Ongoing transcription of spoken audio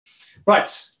Right,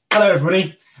 hello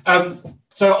everybody.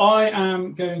 So I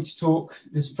am going to talk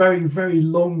this very, very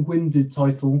long-winded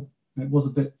title. It was a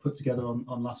bit put together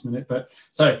on last minute, but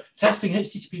so testing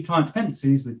HTTP client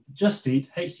dependencies with the JustEat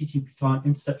HTTP client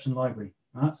interception library.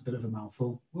 Now, that's a bit of a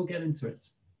mouthful. We'll get into it.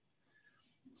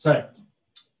 So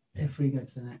if we go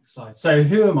to the next slide. So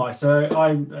who am I? So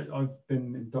I've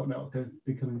been in .NET, I've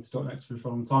been coming to .NET for a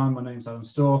long time. My name's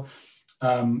Storr.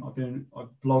 I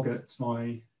blog at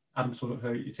my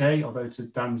adamstorr.co.uk, although to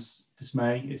Dan's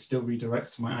dismay, it still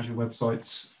redirects to my Azure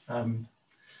website's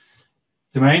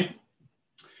domain.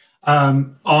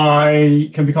 I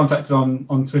can be contacted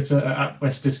on Twitter at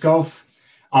WestDiscGolf.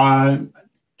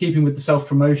 Keeping with the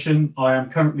self-promotion, I am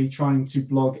currently trying to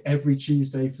blog every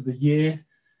Tuesday for the year.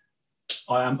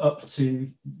 I am up to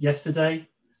yesterday.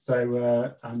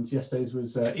 So, and yesterday's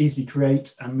was easily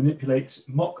create and manipulate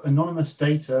mock anonymous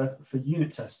data for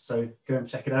unit tests. So go and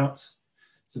check it out,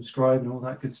 subscribe and all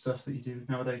that good stuff that you do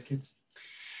nowadays, kids.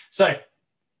 So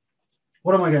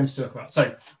what am I going to talk about?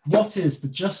 So what is the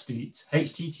JustEat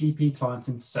HTTP client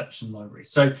interception library?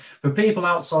 So for people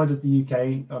outside of the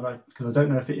UK, because I don't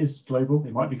know if it is global,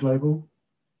 it might be global.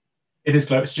 It is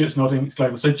global. Stuart's nodding. It's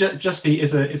global. So JustEat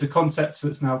is a concept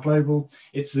that's now global.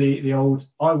 It's the old.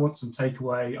 I want some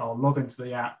takeaway. I'll log into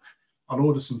the app. I'll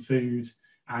order some food,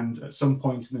 and at some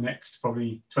point in the next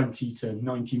probably 20 to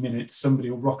 90 minutes, somebody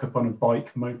will rock up on a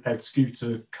bike, moped,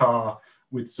 scooter, car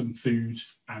with some food,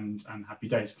 and happy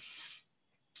days.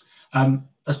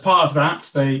 As part of that,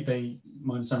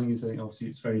 my understanding is that obviously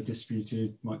it's very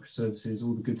distributed, microservices,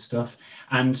 all the good stuff,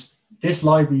 and this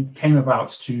library came about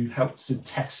to help to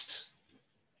test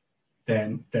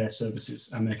their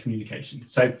services and their communication.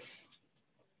 So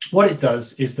what it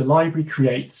does is the library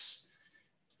creates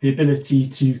the ability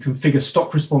to configure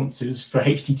stock responses for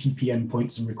HTTP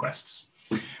endpoints and requests.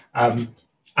 And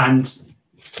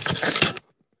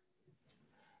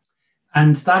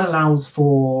that allows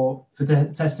for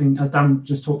testing, as Dan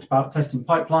just talked about, testing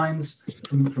pipelines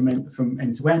from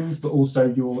end to end, but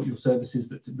also your services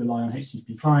that rely on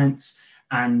HTTP clients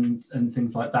and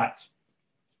things like that.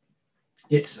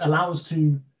 It allows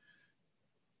to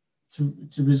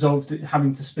resolve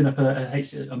having to spin up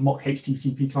a mock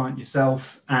HTTP client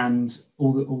yourself and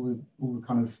all the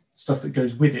kind of stuff that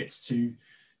goes with it to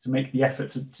make the effort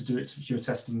to do it secure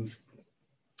testing.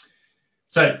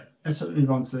 So let's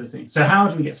move on to the thing. So how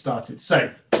do we get started?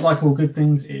 So like all good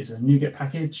things, it is a NuGet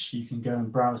package. You can go and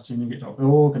browse to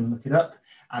nuget.org and look it up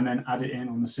and then add it in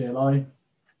on the CLI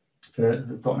for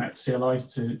the .NET CLI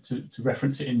to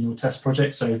reference it in your test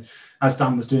project. So as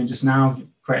Dan was doing just now,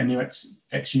 create a new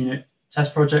XUnit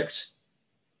test project.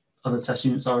 Other test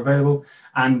units are available,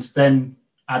 and then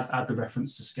add the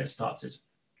reference to get started.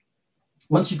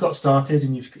 Once you've got started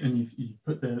and you've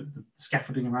put the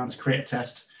scaffolding around to create a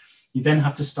test, you then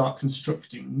have to start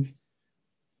constructing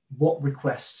what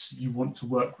requests you want to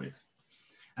work with.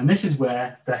 And this is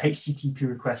where the HTTP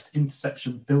request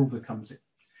interception builder comes in.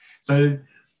 So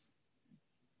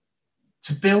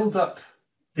to build up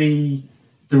the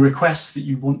requests that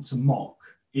you want to mock,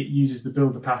 it uses the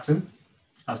builder pattern,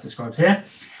 as described here.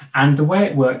 And the way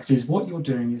it works is what you're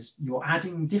doing is you're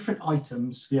adding different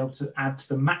items to be able to add to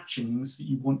the matchings that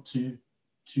you want to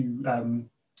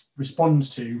respond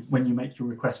to when you make your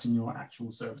request in your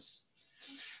actual service.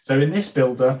 So in this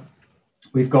builder,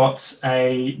 we've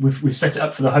set it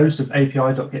up for the host of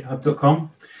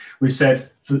api.github.com. We've said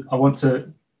I want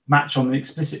to match on the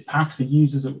explicit path for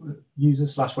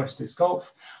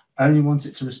user/WestDiscGolf. I only want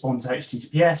it to respond to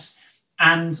HTTPS,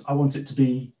 and I want it to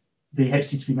be the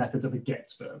HTTP method of a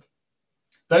get verb.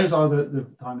 Those are the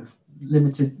kind of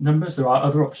limited numbers. There are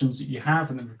other options that you have,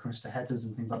 and then request headers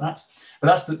and things like that. But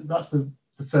that's the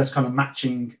first kind of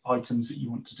matching items that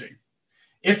you want to do.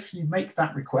 If you make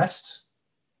that request,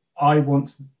 I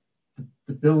want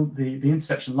the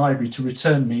interception library to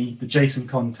return me the JSON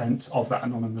content of that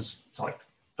anonymous type.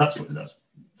 That's at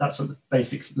the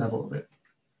basic level of it.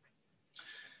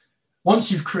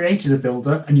 Once you've created a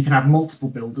builder, and you can have multiple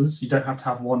builders, you don't have to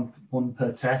have one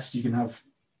per test, you can have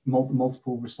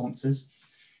multiple responses.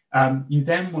 You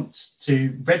then want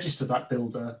to register that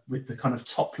builder with the kind of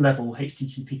top level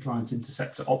HTTP client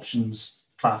interceptor options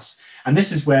class. And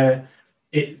this is where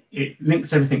it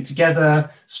links everything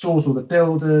together, stores all the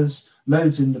builders,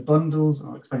 loads in the bundles,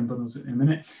 I'll explain bundles in a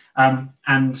minute, and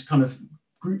kind of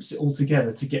groups it all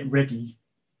together to get ready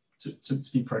to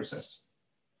be processed.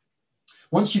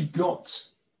 Once you've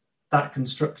got that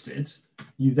constructed,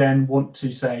 you then want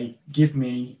to say, give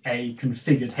me a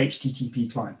configured HTTP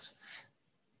client.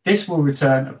 This will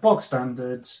return a bog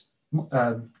standard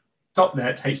 .NET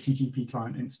HTTP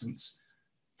client instance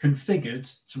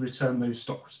configured to return those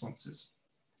stock responses.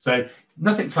 So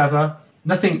nothing clever,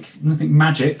 nothing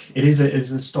magic. It is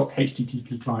a stock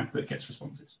HTTP client that gets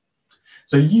responses.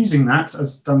 So using that,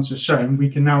 as Dan's just shown, we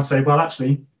can now say, well,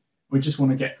 actually, we just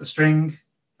want to get the string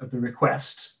of the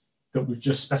request that we've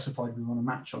just specified we want to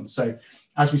match on. So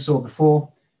as we saw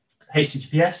before,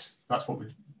 HTTPS, that's what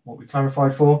we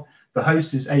clarified for. The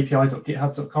host is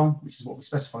api.github.com, which is what we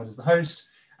specified as the host,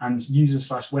 and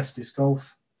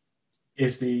user/westdiscgolf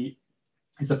is the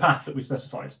path that we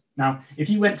specified. Now, if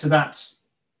you went to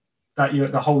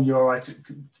the whole URI to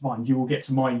find, you will get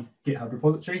to my GitHub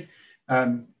repository,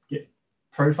 Git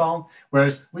profile,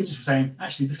 whereas we just were saying,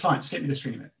 actually, this client, just get me the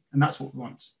string of it, and that's what we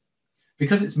want.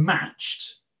 Because it's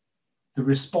matched, the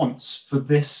response for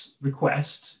this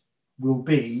request will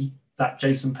be that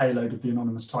JSON payload of the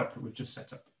anonymous type that we've just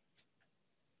set up.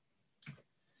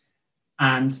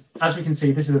 And as we can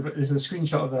see, this is a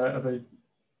screenshot of a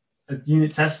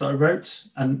unit test that I wrote.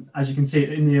 And as you can see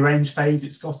in the arrange phase,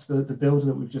 it's got the builder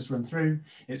that we've just run through.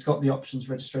 It's got the options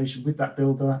registration with that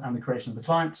builder and the creation of the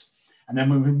client. And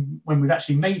then when we've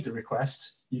actually made the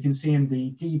request, you can see in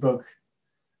the debug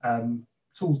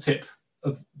tooltip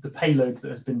of the payload that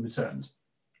has been returned.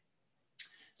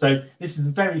 So this is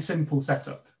a very simple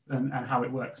setup and how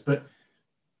it works, but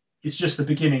it's just the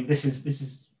beginning. This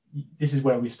is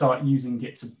where we start using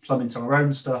Git to plumb into our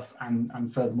own stuff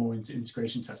and furthermore into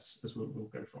integration tests as we'll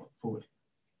go forward.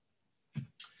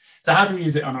 So how do we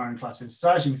use it on our own classes?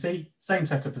 So as you can see, same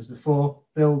setup as before: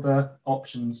 builder,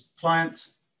 options, client.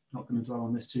 Not going to dwell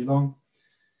on this too long.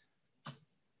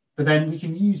 But then we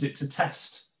can use it to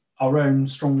test our own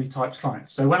strongly typed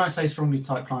clients. So when I say strongly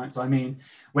typed clients, I mean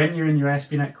when you're in your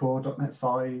ASP.NET Core, .NET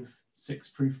 5,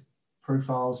 6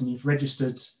 profiles, and you've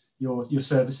registered your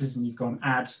services and you've gone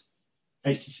add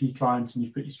HTTP client and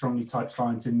you've put your strongly typed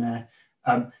client in there.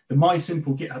 The My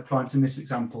Simple GitHub client in this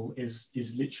example is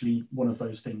literally one of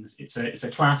those things. It's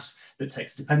a class that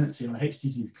takes dependency on a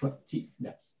HTTP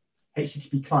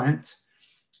client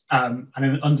and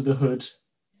then under the hood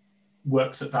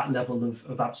works at that level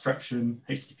of abstraction,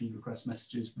 HTTP request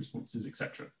messages, responses,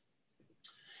 etc.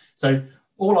 So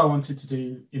all I wanted to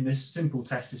do in this simple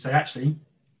test is say, actually,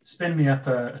 spin me up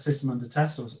a system under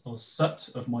test or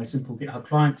SUT of my simple GitHub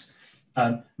client,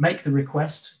 make the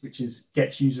request, which is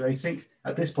get user async.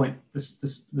 At this point,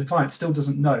 the client still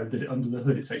doesn't know that under the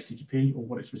hood it's HTTP or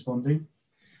what it's responding.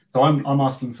 So I'm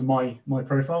asking for my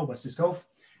profile, WestDiscGolf,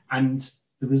 and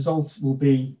the result will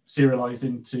be serialized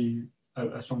into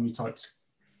a strongly typed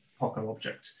POCO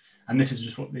object. And this is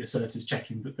just what the assert is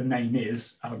checking, that the name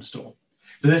is Adam Storr.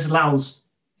 So this allows,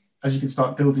 as you can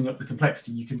start building up the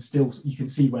complexity, you can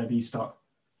see where these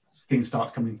things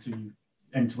start coming to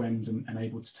end and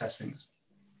able to test things.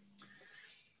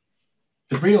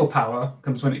 The real power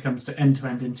comes when it comes to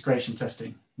end-to-end integration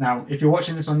testing. Now, if you're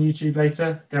watching this on YouTube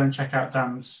later, go and check out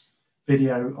Dan's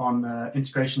video on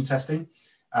integration testing.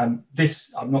 I'm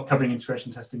not covering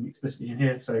integration testing explicitly in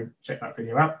here, so check that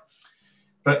video out.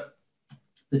 But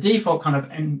the default kind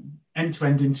of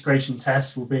end-to-end integration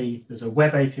test will be there's a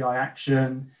web API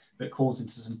action that calls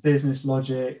into some business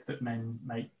logic that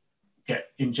may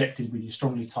get injected with your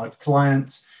strongly typed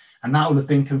client. And that will have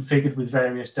been configured with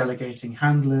various delegating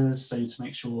handlers, so to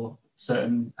make sure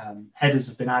certain headers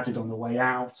have been added on the way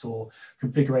out or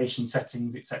configuration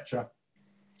settings, etc.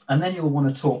 And then you'll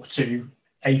want to talk to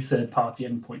a third-party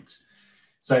endpoint.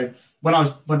 So when I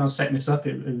was setting this up,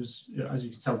 it was, as you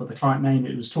can tell by the client name,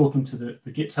 it was talking to the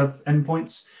GitHub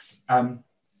endpoints,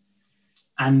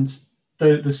 and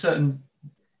there's certain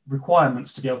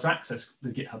requirements to be able to access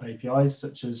the GitHub APIs,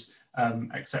 such as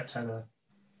accept header,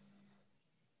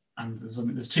 and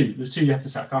there's two you have to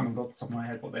set. I can't remember off the top of my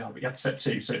head what they are, but you have to set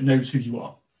two so it knows who you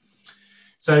are.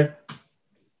 So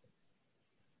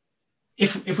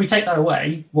if we take that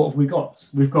away, what have we got?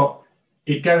 We've got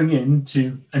it going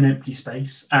into an empty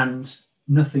space and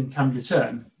nothing can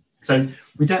return. So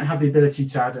we don't have the ability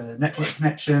to add a network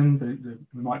connection.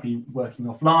 We might be working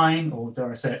offline, or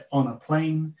dare I say it, on a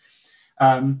plane.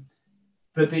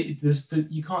 But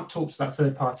you can't talk to that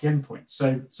third-party endpoint.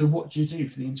 So what do you do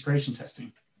for the integration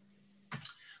testing?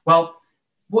 Well,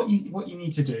 what you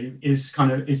need to do is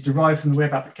derive from the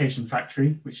web application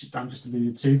factory, which Dan just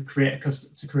alluded to, create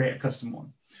a custom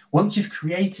one. Once you've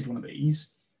created one of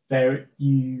these, there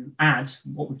you add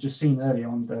what we've just seen earlier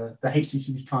on the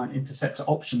HTTP client interceptor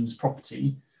options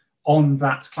property on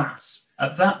that class.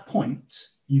 At that point,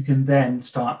 you can then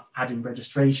start adding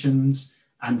registrations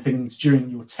and things during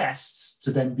your tests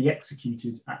to then be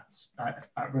executed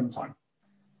at runtime.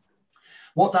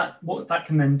 What that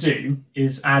can then do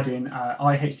is add in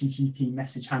iHTTP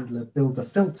message handler builder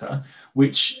filter,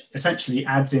 which essentially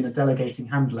adds in a delegating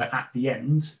handler at the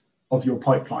end of your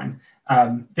pipeline.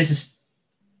 This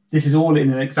is all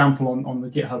in an example on the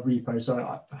GitHub repo, so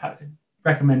I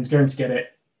recommend going to get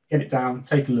it down,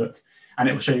 take a look, and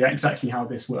it will show you exactly how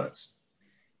this works.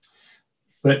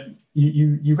 But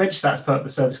you register that as part of the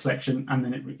service collection, and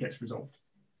then it gets resolved.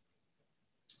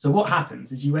 So what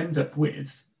happens is you end up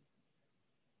with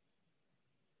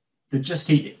the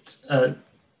JustEat's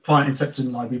client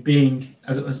inception library being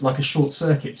as like a short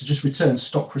circuit to just return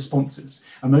stock responses.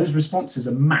 And those responses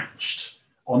are matched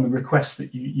on the requests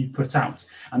that you put out.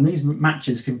 And these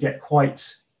matches can get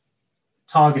quite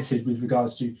targeted with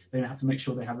regards to, they have to make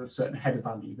sure they have a certain header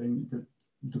value,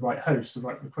 the right host, the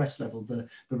right request level, the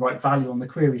right value on the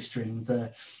query string,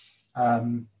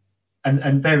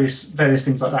 and various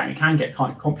things like that. And it can get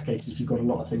kind of complicated if you've got a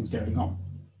lot of things going on.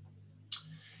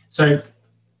 So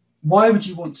why would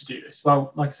you want to do this?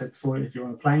 Well, like I said before, if you're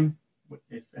on a plane,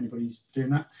 if anybody's doing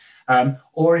that,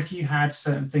 or if you had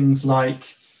certain things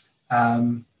like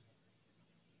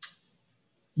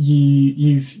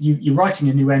you're writing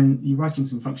a new you're writing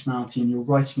some functionality, and you're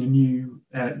writing a new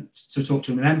to talk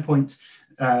to an endpoint.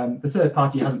 The third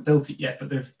party hasn't built it yet, but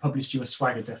they've published you a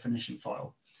Swagger definition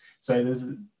file. So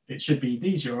it should be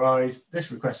these URIs,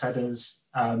 this request headers,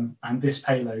 and this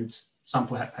payload,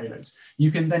 sample het payloads.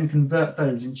 You can then convert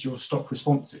those into your stock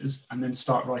responses and then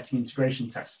start writing integration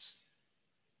tests.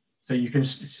 So you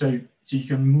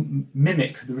can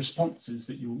mimic the responses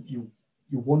that you're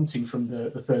wanting from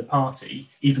the third party,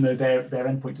 even though their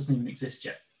endpoint doesn't even exist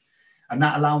yet. And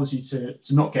that allows you to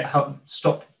not get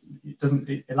stopped.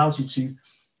 It allows you to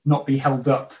not be held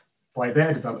up by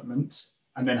their development,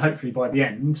 and then hopefully by the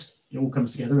end it all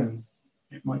comes together and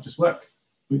it might just work.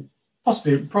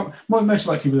 Possibly, most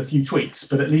likely with a few tweaks,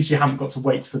 but at least you haven't got to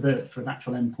wait for an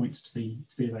actual endpoints to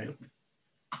be available.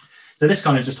 So this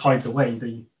kind of just hides away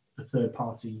the third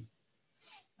party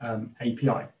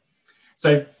API.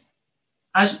 So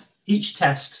as each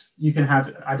test, you can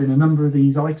add in a number of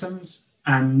these items,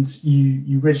 and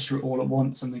you register it all at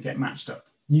once and they get matched up.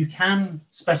 You can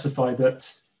specify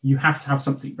that you have to have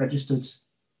something registered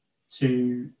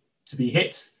to be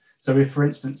hit. So if, for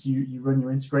instance, you run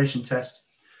your integration test,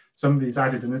 somebody's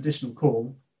added an additional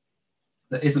call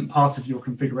that isn't part of your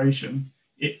configuration,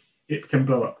 it can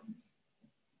blow up,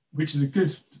 which is a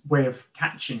good way of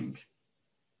catching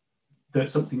that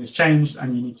something has changed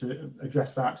and you need to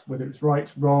address that, whether it's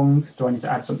right, wrong, do I need to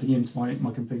add something into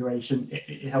my configuration?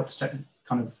 It helps to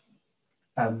kind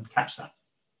of catch that.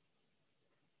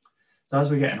 So as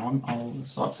we're getting on, I'll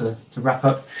start to wrap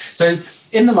up. So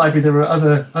in the library, there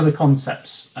are other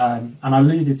concepts, and I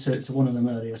alluded to one of them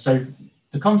earlier. So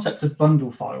the concept of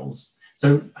bundle files.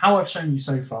 So how I've shown you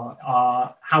so far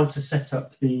are how to set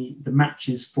up the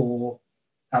matches for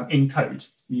in code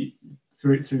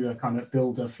through a kind of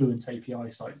builder Fluent API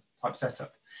type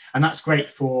setup. And that's great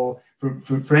for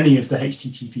any of the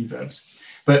HTTP verbs.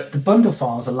 But the bundle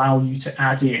files allow you to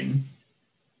add in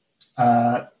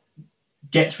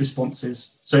get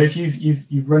responses. So if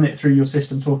you've run it through your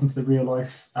system talking to the real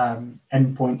life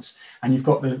endpoints, and you've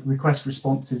got the request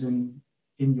responses in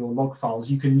your log files,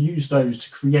 you can use those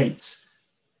to create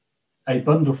a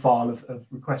bundle file of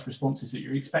request responses that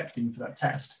you're expecting for that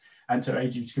test, and to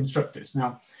aid you to construct this.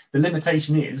 Now, the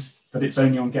limitation is that it's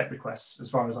only on GET requests, as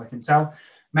far as I can tell,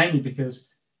 mainly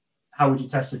because how would you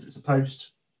test if it's a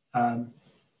post? And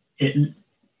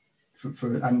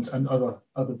other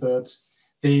verbs.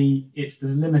 There's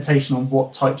a limitation on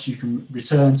what types you can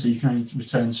return, so you can only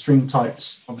return string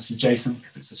types, obviously JSON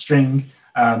because it's a string,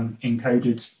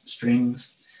 encoded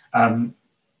strings, and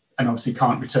obviously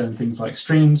can't return things like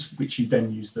streams, which you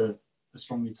then use the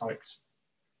strongly typed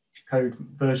code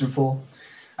version for.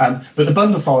 But the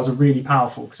bundle files are really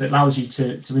powerful because it allows you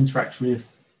to interact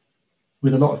with a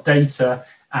lot of data,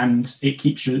 and it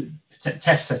keeps your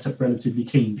test setup relatively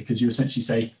clean because you essentially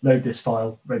say, load this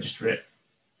file, register it,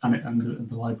 and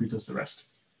the library does the rest.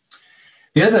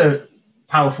 The other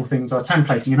powerful things are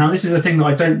templating. And now this is a thing that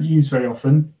I don't use very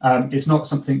often. It's not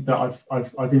something that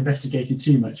I've investigated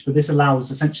too much, but this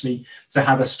allows essentially to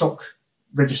have a stock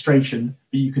registration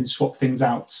that you can swap things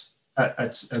out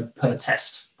at per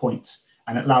test point,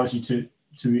 and it allows you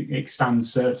to extend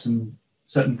certain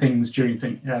things during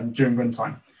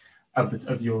runtime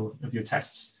of your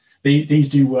tests. These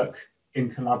do work in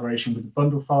collaboration with the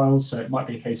bundle files. So it might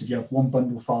be a case of you have one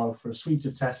bundle file for a suite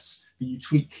of tests, but you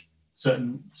tweak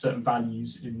certain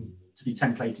values to be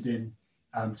templated in,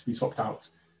 to be swapped out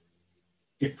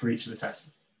for each of the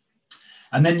tests.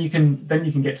 And then you can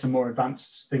get some more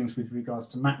advanced things with regards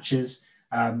to matches.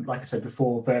 Like I said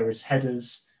before, various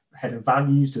header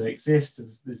values, do they exist?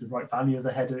 Does the right value of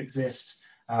the header exist?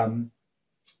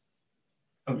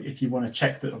 If you want to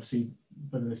check that obviously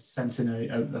whether they've sent in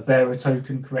a bearer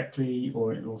token correctly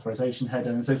or an authorization header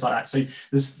and stuff like that. So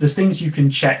there's things you can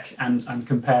check and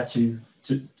compare to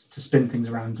spin things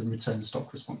around and return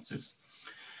stock responses.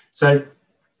 So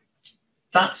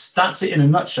that's it in a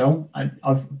nutshell.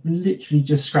 I've literally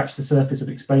just scratched the surface of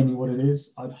explaining what it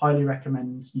is. I'd highly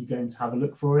recommend you going to have a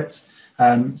look for it.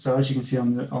 So as you can see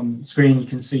on the screen, you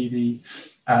can see the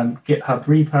GitHub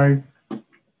repo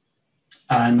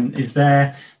and is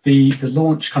there. The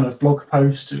launch kind of blog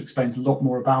post that explains a lot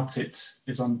more about it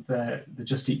is on the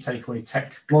Just Eat Takeaway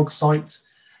Tech blog site.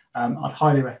 I'd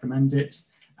highly recommend it.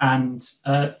 And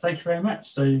thank you very much.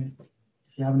 So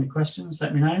if you have any questions,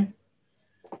 let me know.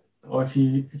 Or if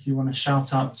you want to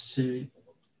shout out to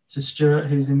Stuart,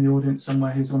 who's in the audience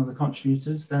somewhere, who's one of the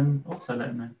contributors, then also let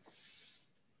him know.